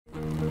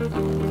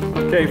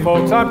Okay,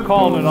 folks, I'm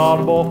calling an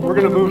audible. We're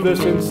gonna move this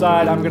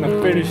inside. I'm gonna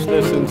finish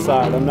this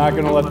inside. I'm not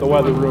gonna let the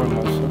weather ruin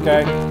us,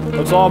 okay?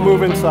 Let's all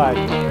move inside.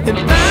 And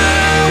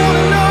I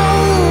wanna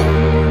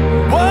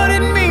know what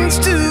it means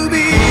to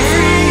be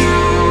free.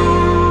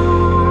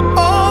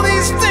 All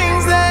these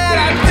things that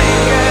I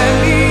think I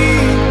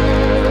need,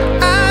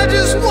 I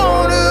just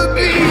wanna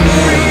be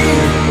free.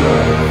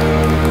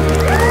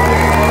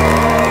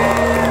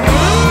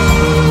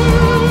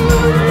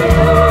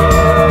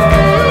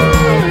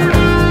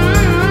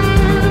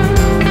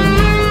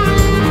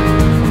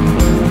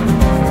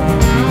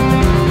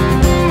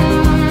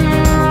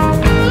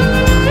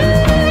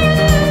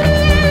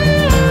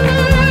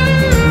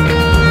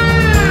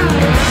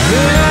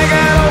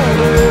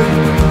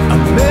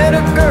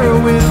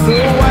 With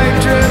a white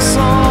dress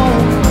on,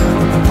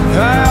 I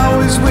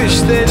always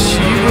wish that she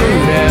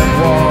would have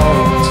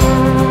walked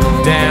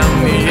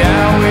down the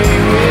alley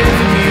with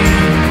me.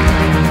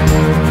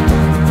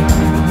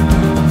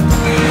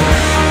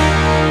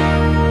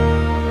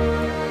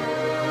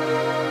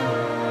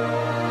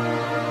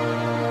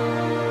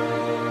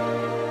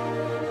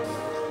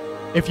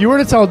 If you were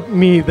to tell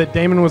me that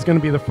Damon was going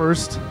to be the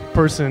first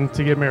person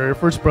to get married, or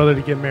first brother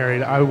to get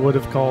married, I would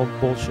have called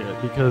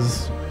bullshit,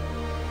 because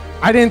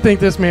I didn't think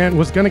this man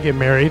was going to get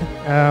married,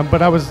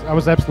 but I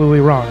was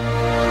absolutely wrong.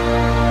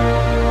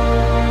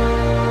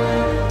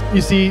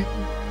 You see,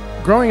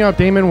 growing up,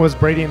 Damon was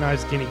Brady and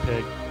I's guinea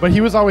pig, but he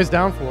was always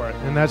down for it,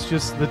 and that's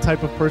just the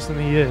type of person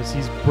he is.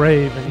 He's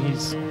brave, and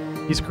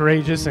he's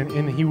courageous,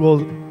 and he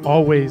will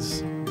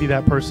always be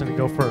that person to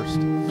go first.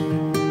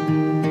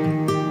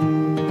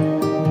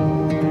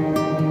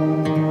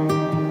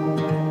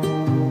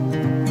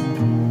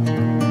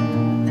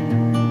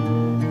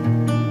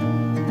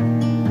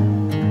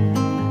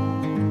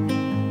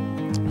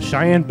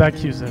 Cheyenne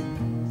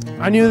Beckhausen.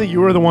 I knew that you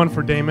were the one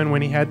for Damon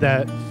when he had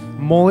that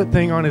mullet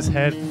thing on his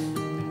head,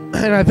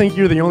 and I think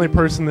you're the only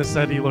person that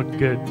said he looked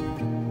good.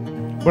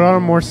 But on a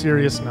more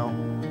serious note,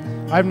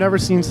 I've never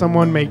seen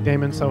someone make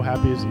Damon so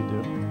happy as you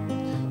do.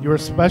 You are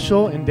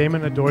special, and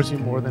Damon adores you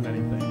more than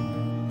anything.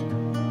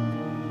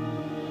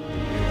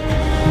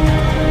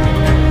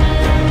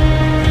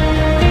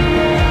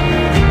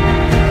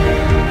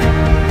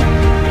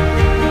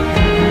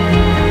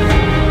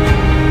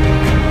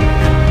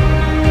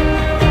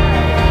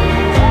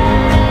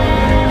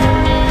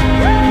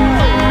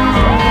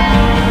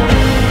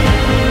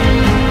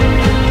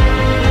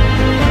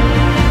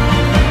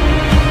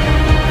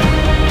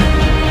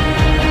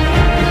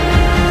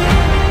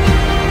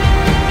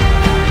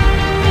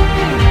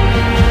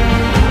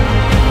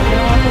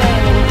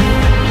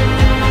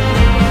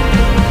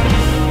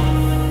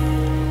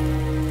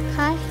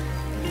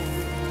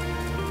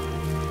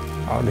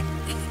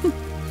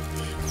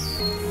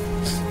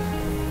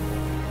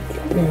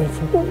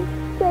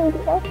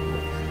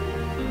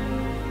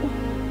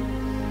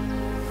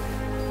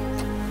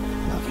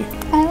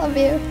 I love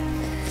you.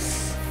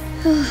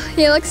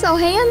 You look so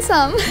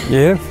handsome.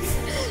 Yeah?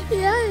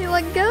 Yeah, you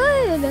look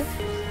good.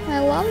 I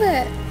love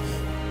it.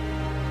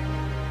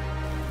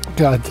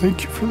 God,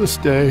 thank you for this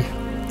day.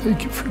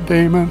 Thank you for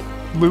Damon,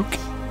 Luke,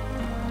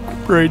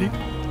 Brady.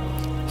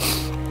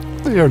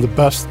 They are the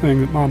best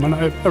thing that Mom and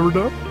I have ever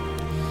done.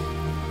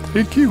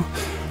 Thank you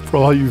for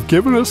all you've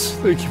given us.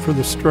 Thank you for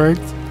the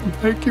strength. And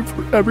thank you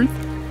for everything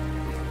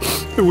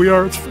that we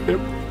are as family.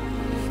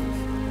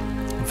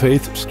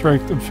 Faith,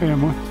 strength, and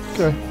family.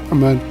 Okay,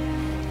 amen.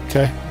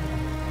 Okay.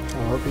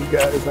 I love you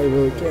guys. I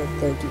really can't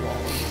thank you all.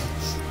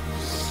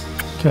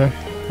 Okay.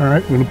 All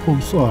right, I'm gonna pull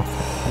this off.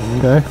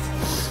 Okay.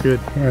 Good.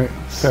 All right.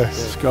 Okay.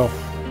 Let's go.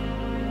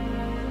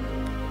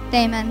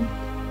 Damon,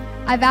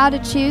 I vow to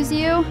choose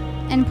you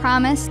and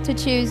promise to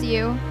choose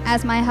you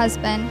as my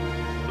husband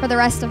for the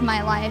rest of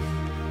my life.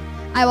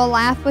 I will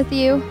laugh with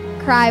you,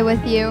 cry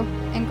with you,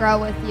 and grow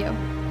with you.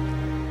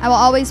 I will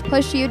always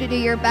push you to do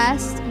your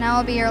best, and I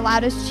will be your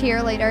loudest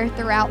cheerleader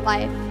throughout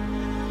life.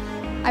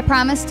 I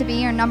promise to be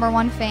your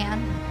 #1 fan.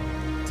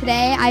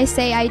 Today I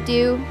say I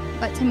do,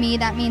 but to me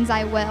that means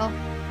I will.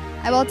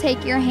 I will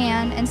take your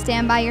hand and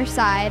stand by your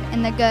side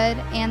in the good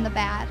and the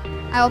bad.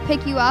 I will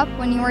pick you up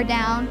when you are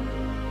down,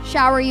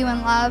 shower you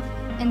in love,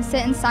 and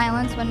sit in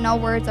silence when no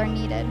words are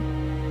needed.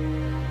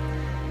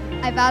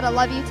 I vow to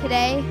love you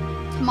today,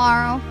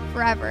 tomorrow,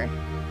 forever.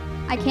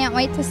 I can't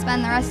wait to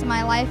spend the rest of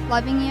my life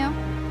loving you.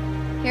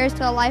 Here's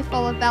to a life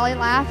full of belly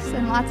laughs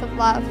and lots of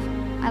love.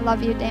 I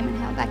love you, Damon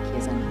Hale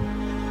Beckhausen.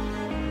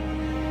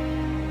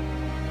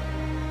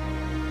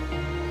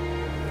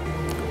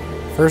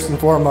 First and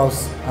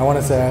foremost, I want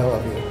to say I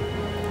love you.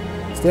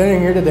 Standing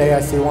here today,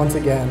 I see once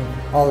again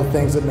all the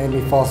things that made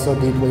me fall so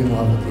deeply in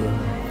love with you.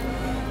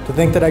 To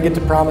think that I get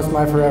to promise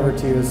my forever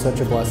to you is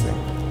such a blessing.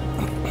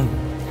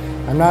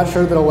 I'm not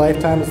sure that a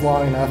lifetime is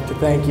long enough to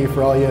thank you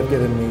for all you have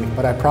given me,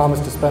 but I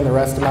promise to spend the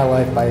rest of my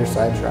life by your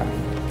side trying.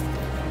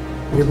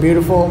 You're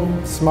beautiful,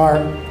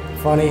 smart,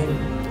 funny,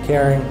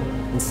 caring,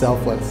 and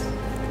selfless.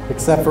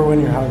 Except for when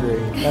you're hungry,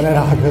 then it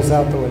all goes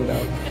out the window.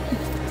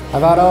 I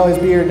vow to always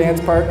be your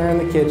dance partner in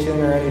the kitchen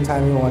or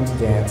anytime you want to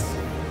dance.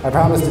 I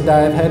promise to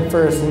dive head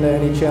first into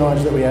any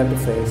challenge that we have to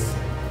face.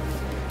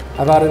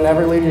 I vow to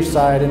never leave your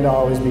side and to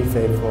always be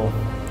faithful.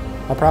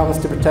 I promise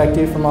to protect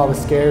you from all the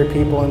scary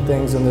people and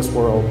things in this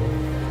world.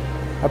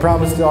 I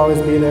promise to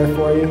always be there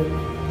for you,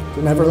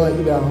 to never let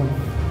you down.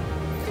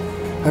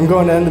 I'm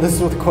going to end this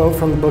with a quote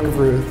from the book of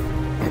Ruth.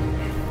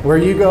 Where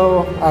you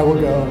go, I will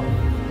go.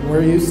 And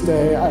where you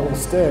stay, I will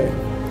stay.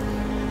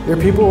 Your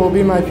people will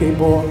be my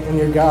people, and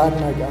your God,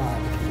 my God.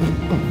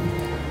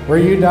 Where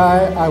you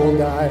die, I will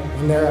die,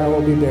 and there I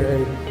will be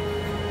buried.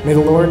 May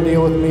the Lord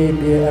deal with me,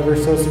 be it ever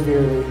so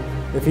severely,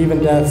 if even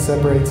death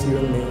separates you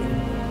and me.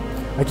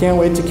 I can't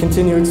wait to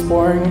continue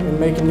exploring and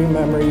making new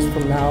memories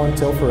from now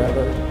until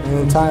forever, and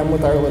in time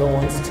with our little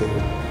ones too.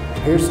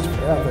 Here's to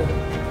forever.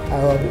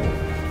 I love you.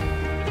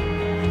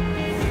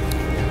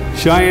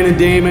 Cheyenne and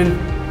Damon,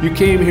 you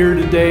came here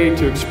today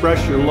to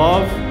express your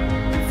love,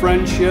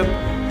 friendship,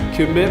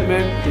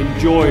 commitment, and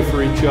joy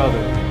for each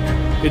other.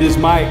 It is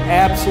my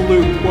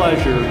absolute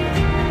pleasure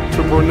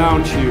to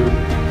pronounce you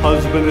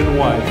husband and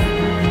wife.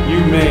 You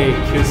may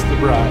kiss the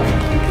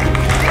bride.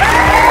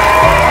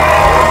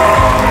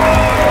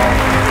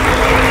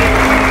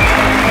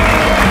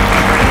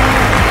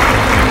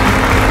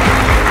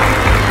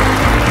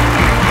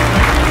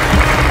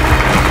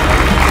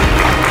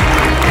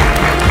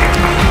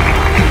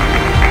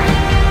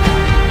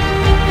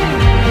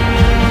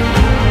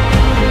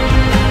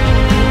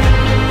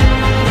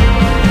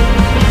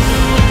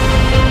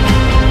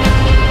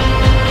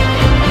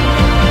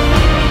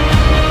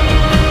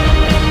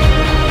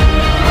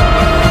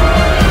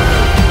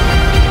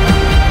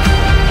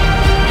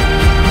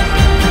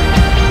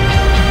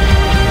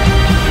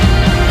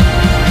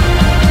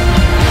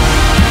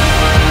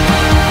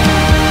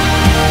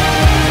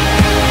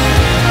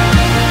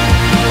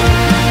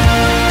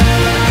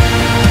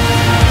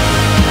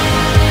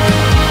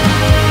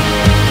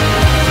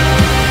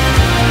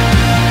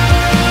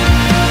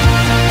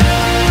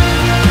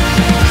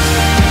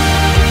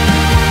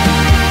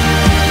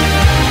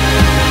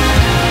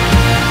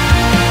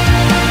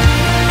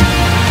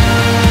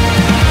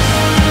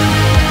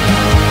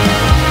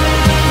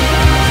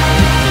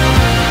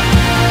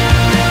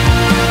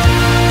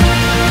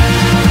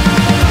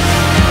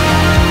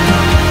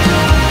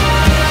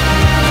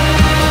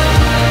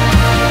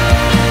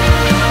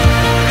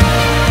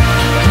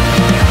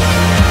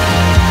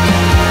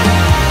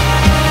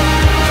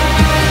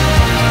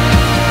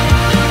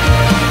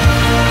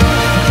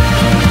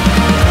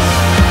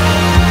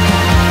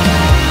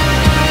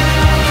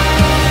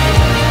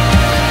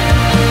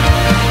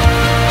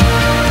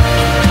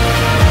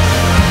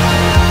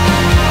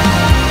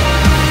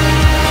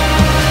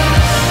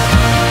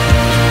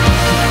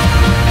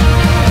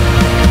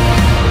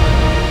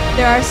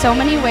 There are so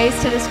many ways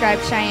to describe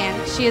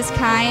Cheyenne. She is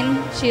kind,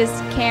 she is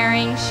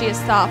caring, she is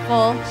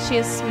thoughtful, she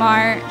is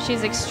smart, she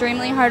is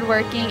extremely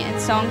hardworking,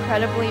 and so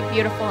incredibly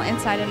beautiful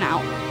inside and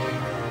out.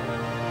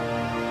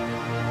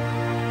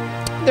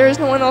 There is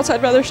no one else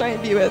I'd rather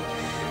Cheyenne be with.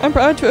 I'm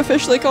proud to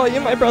officially call you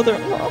my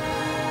brother-in-law.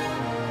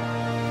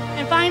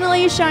 And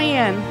finally,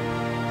 Cheyenne.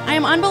 I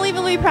am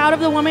unbelievably proud of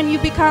the woman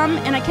you've become,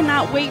 and I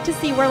cannot wait to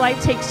see where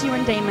life takes you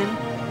and Damon.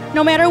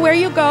 No matter where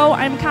you go,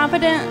 I'm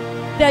confident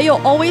that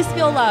you'll always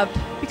feel loved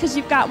because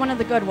you've got one of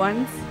the good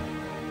ones.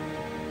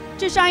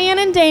 To Cheyenne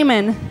and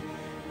Damon,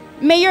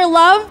 may your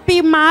love be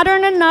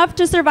modern enough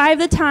to survive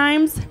the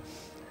times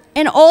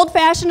and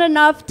old-fashioned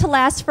enough to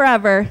last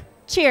forever.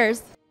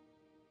 Cheers.